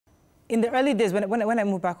in the early days when I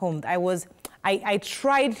moved back home, I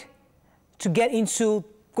tried to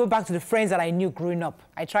go back to the friends that I knew growing up.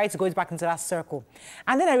 I tried to go back into that circle.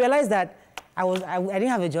 And then I realized that I didn't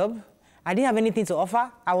have a job. I didn't have anything to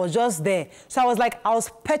offer. I was just there. So I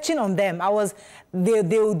was perching on them.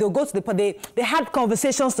 They'll go to they had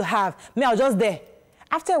conversations to have. Me, I was just there.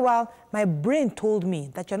 After a while, my brain told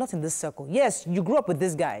me that you're not in this circle. Yes, you grew up with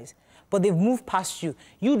these guys, but they've moved past you.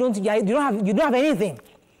 You don't have anything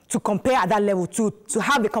to compare at that level, to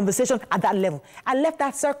have a conversation at that level. I left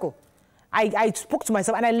that circle. I spoke to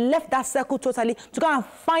myself and I left that circle totally to go and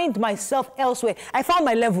find myself elsewhere. I found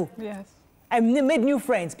my level. Yes. I made new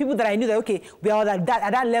friends, people that I knew that, okay, we are at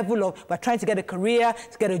that level of, we're trying to get a career,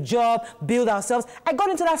 to get a job, build ourselves. I got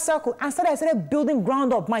into that circle and I started building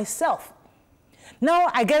ground up myself. Now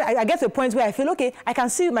I get to a point where I feel, okay, I can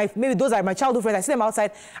see maybe those are my childhood friends, I see them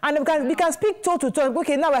outside, and we can speak toe to toe,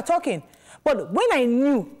 okay, now we're talking. But when I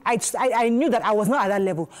knew that I was not at that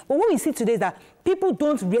level. But what we see today is that people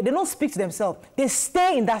don't speak to themselves. They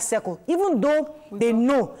stay in that circle, even though they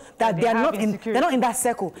know that they're not in that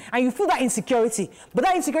circle. And you feel that insecurity. But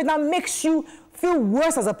that insecurity now makes you feel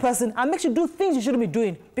worse as a person and makes you do things you shouldn't be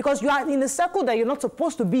doing because you are in a circle that you're not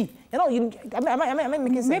supposed to be. Am I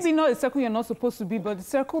making sense? Maybe not a circle you're not supposed to be, but the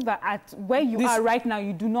circle that at where you are right now,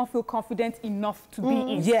 you do not feel confident enough to be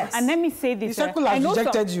in. Yes. And let me say this. The circle has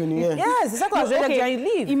rejected you. Yes, the circle has rejected you and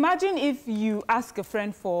you leave. Imagine if you ask a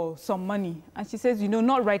friend for some money and she says, you know,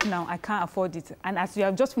 not right now, I can't afford it. And as you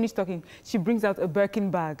have just finished talking, she brings out a Birkin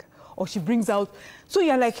bag or she brings out... So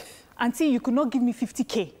you're like, Auntie, you could not give me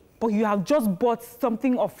 50K. But you have just bought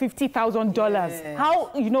something of $50,000. Yes.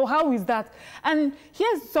 How is that? And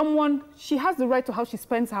here's someone, she has the right to how she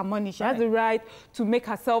spends her money. She has the right to make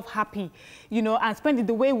herself happy, and spend it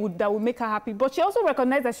the way that will make her happy. But she also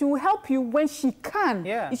recognizes that she will help you when she can.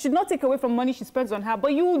 Yeah. It should not take away from money she spends on her,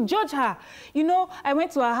 but you will judge her. I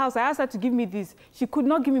went to her house, I asked her to give me this. She could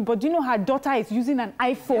not give me, but her daughter is using an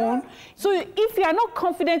iPhone. Yeah. So if you are not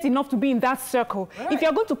confident enough to be in that circle, if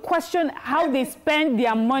you're going to question how they spend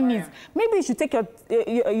their money, maybe you should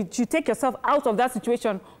take yourself out of that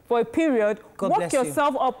situation for a period. Walk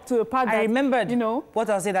yourself up to a part that, I remembered, what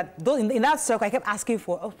I'll say, that in that circle, I kept asking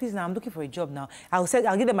for, oh, please, now I'm looking for a job now. I'll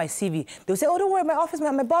give them my CV. They'll say, oh, don't worry, my office,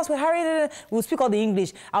 my boss will hurry. We'll speak all the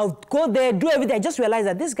English. I'll go there, do everything. I just realized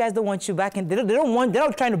that these guys don't want you back in. They're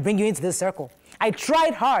not trying to bring you into this circle. I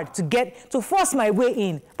tried hard to force my way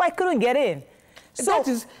in, but I couldn't get in. So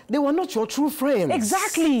they were not your true friends.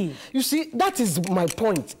 Exactly. You see, that is my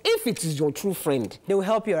point. If it is your true friend, they will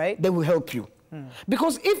help you, right? They will help you.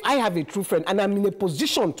 Because if I have a true friend and I'm in a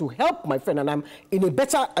position to help my friend and I'm in a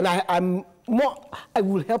better, and I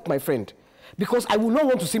will help my friend. Because I will not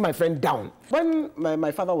want to see my friend down. When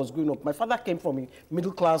my father was growing up, my father came from a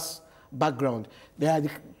middle-class background. They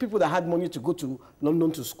had people that had money to go to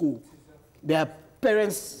London to school. Their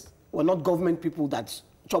parents were not government people that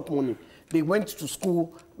chop money. They went to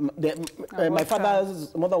school. My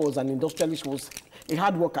father's mother was an industrialist. She was a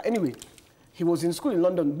hard worker. Anyway, he was in school in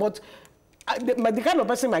London. But the kind of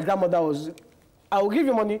person my grandmother was, I will give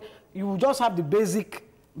you money. You will just have the basic,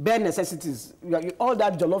 bare necessities. All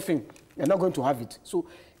that jollof, you're not going to have it. So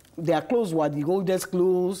their clothes were the oldest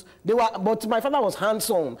clothes. But my father was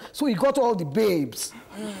handsome. So he got all the babes.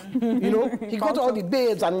 He got all the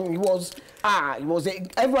babes and he was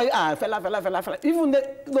everybody, fella. Even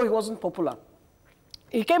though he wasn't popular.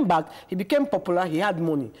 He came back, he became popular, he had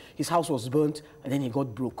money. His house was burnt and then he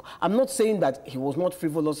got broke. I'm not saying that he was not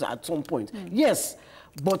frivolous at some point. Yes,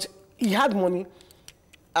 but he had money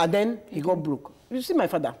and then he got broke. You see my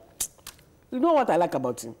father, you know what I like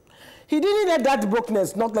about him? He didn't let that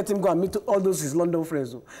brokenness not let him go and meet all those his London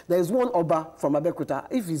friends. There is one Oba from Abeokuta.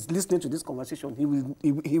 If he's listening to this conversation, he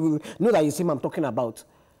will know that it's him I'm talking about.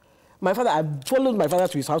 My father, I followed my father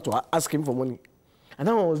to his house to ask him for money. And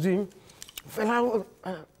then I was doing, fella,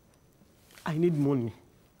 I need money.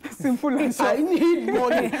 Simple as I need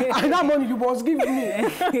money. And that money you must give me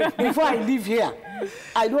before I leave here.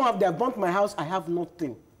 I don't have, they have burnt my house, I have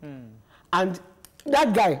nothing. And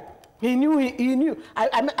that guy, he knew.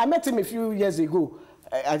 I met him a few years ago.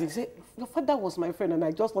 And he said, your father was my friend. And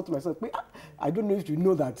I just thought to myself, I don't know if you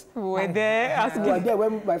know that. We were there. We were there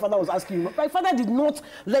when my father was asking you. My father did not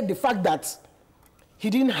let the fact that he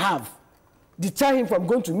didn't have deter him from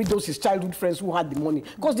going to meet those his childhood friends who had the money.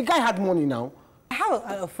 Because the guy had money now. I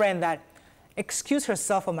have a friend that excused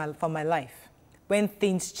herself from my life when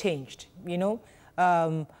things changed,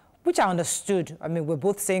 which I understood. I mean, we're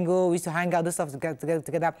both single, we used to hang out, do stuff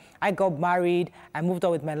together. I got married, I moved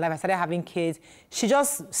on with my life, I started having kids. She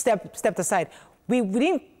just stepped aside. We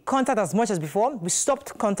didn't contact as much as before. We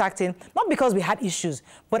stopped contacting, not because we had issues,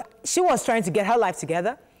 but she was trying to get her life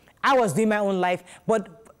together. I was doing my own life, but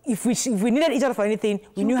if we needed each other for anything,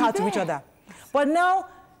 we knew how to reach each other. But now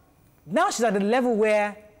she's at the level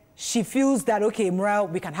where she feels that, okay, Muriel,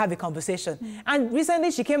 we can have a conversation. And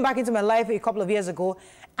recently she came back into my life a couple of years ago,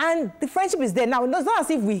 and the friendship is there. Now, it's not as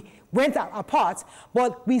if we went apart,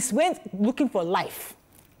 but we went looking for life.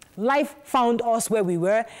 Life found us where we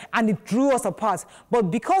were, and it drew us apart.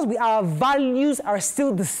 But because our values are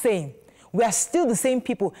still the same, we are still the same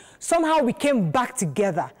people, somehow we came back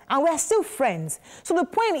together, and we are still friends. So the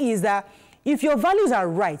point is that if your values are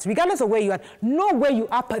right, regardless of where you are, know where you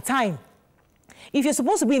are per time. If you're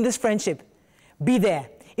supposed to be in this friendship, be there.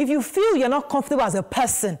 If you feel you're not comfortable as a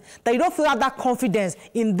person, that you don't feel that confidence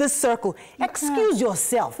in this circle, excuse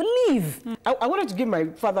yourself, leave. I wanted to give my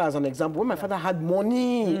father as an example. When my father had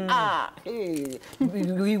money,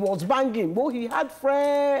 he was banging. Well, he had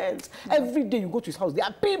friends. Every day you go to his house, there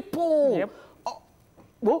are people. Yep.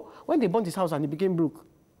 Well, when they bought his house and he became broke,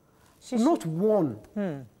 not one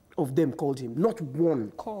of them called him. Not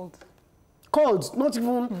one. Called, not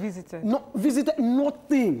even visited. Not visited,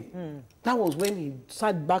 nothing. That was when he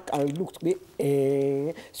sat back and looked.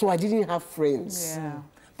 So I didn't have friends. Yeah.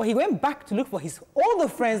 But he went back to look for all the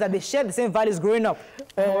friends that they shared the same values growing up.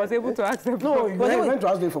 I was able to ask them. No, he went to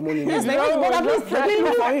ask them for money. Yes, but at least he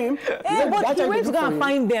looked for him. But he went to go and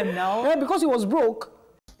find them now. Yeah, because he was broke.